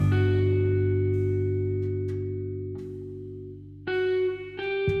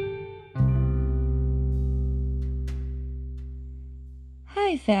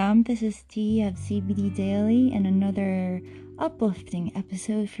fam, this is T of CBD Daily and another uplifting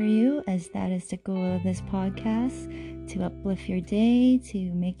episode for you, as that is the goal of this podcast, to uplift your day,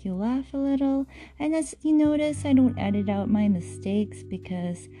 to make you laugh a little. And as you notice, I don't edit out my mistakes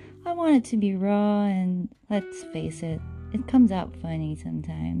because I want it to be raw, and let's face it, it comes out funny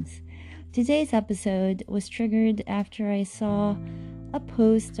sometimes. Today's episode was triggered after I saw a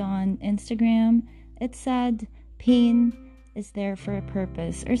post on Instagram. It said, "Pain is there for a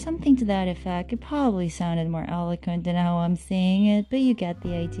purpose," or something to that effect. It probably sounded more eloquent than how I'm saying it, but you get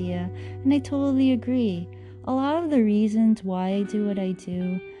the idea, and I totally agree. A lot of the reasons why I do what I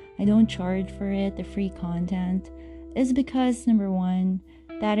do, I don't charge for it, the free content, is because, number one,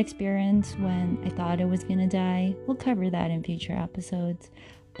 that experience when I thought I was gonna die, we'll cover that in future episodes,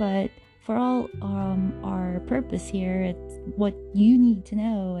 but for all our purpose here, it's what you need to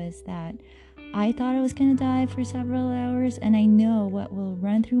know is that I thought I was gonna die for several hours, and I know what will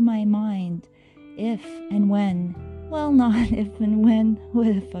run through my mind if and when. Well, not if and when. What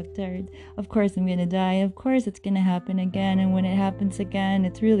a fucktard. Of course I'm gonna die. Of course it's gonna happen again, and when it happens again,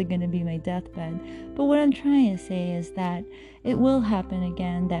 it's really gonna be my deathbed. But what I'm trying to say is that it will happen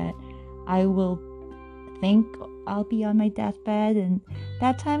again, that I will think I'll be on my deathbed, and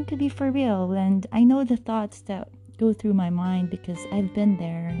that time could be for real. And I know the thoughts that go through my mind because I've been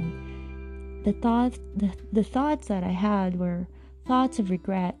there, and the thoughts that I had were thoughts of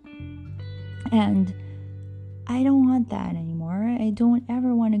regret, and I don't want that anymore. I don't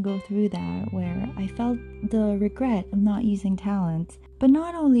ever want to go through that where I felt the regret of not using talent. But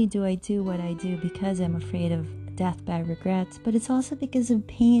not only do I do what I do because I'm afraid of deathbed regrets, but it's also because of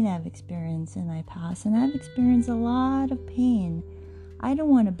pain I've experienced in my past, and I've experienced a lot of pain. I don't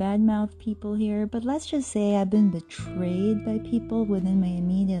want to badmouth people here, but let's just say I've been betrayed by people within my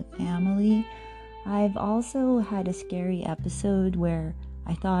immediate family. I've also had a scary episode where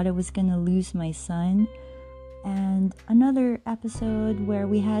I thought I was gonna lose my son, and another episode where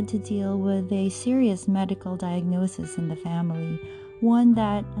we had to deal with a serious medical diagnosis in the family, one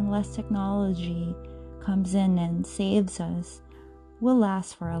that, unless technology comes in and saves us, will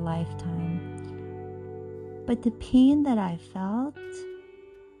last for a lifetime. But the pain that I felt,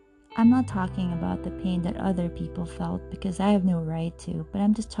 I'm not talking about the pain that other people felt because I have no right to, but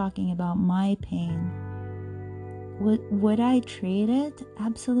I'm just talking about my pain. Would I trade it?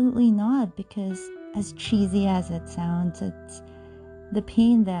 Absolutely not, because as cheesy as it sounds, it's the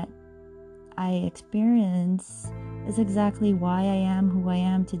pain that I experience is exactly why I am who I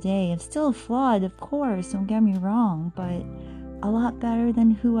am today. I'm still flawed, of course, don't get me wrong, but a lot better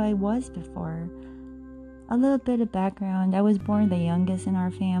than who I was before. A little bit of background: I was born the youngest in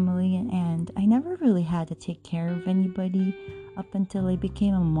our family, and I never really had to take care of anybody up until I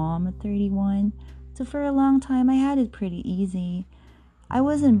became a mom at 31. So for a long time, I had it pretty easy. I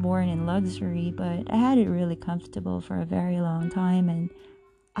wasn't born in luxury, but I had it really comfortable for a very long time, and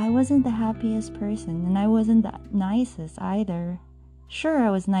I wasn't the happiest person, and I wasn't the nicest either. Sure, I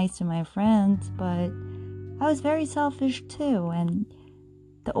was nice to my friends, but I was very selfish too, and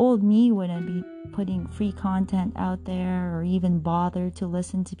the old me wouldn't be putting free content out there or even bother to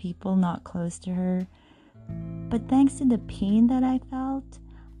listen to people not close to her. But thanks to the pain that I felt,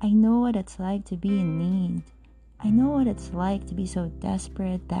 I know what it's like to be in need. I know what it's like to be so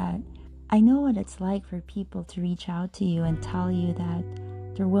desperate that I know what it's like for people to reach out to you and tell you that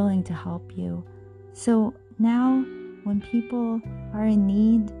they're willing to help you. So now, when people are in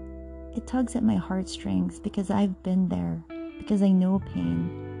need, it tugs at my heartstrings because I've been there, because I know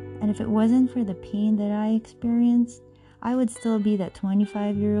pain. And if it wasn't for the pain that I experienced, I would still be that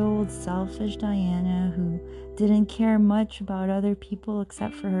 25-year-old selfish Diana who didn't care much about other people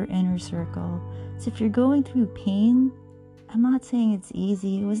except for her inner circle. So if you're going through pain, I'm not saying it's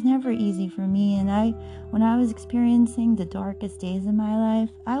easy. It was never easy for me, and when I was experiencing the darkest days of my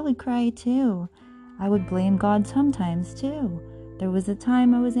life, I would cry too. I would blame God sometimes too. There was a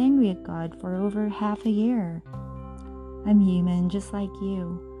time I was angry at God for over half a year. I'm human, just like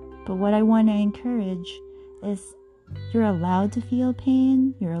you. But what I want to encourage is you're allowed to feel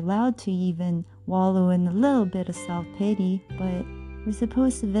pain. You're allowed to even wallow in a little bit of self-pity, but we're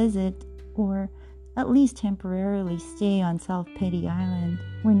supposed to visit, or at least temporarily stay on Self-Pity Island.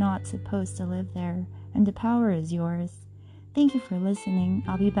 We're not supposed to live there, and the power is yours. Thank you for listening.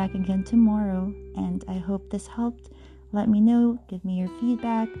 I'll be back again tomorrow, and I hope this helped. Let me know. Give me your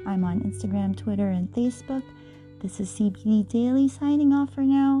feedback. I'm on Instagram, Twitter, and Facebook. This is CBD Daily signing off for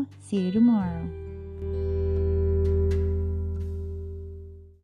now. See you tomorrow.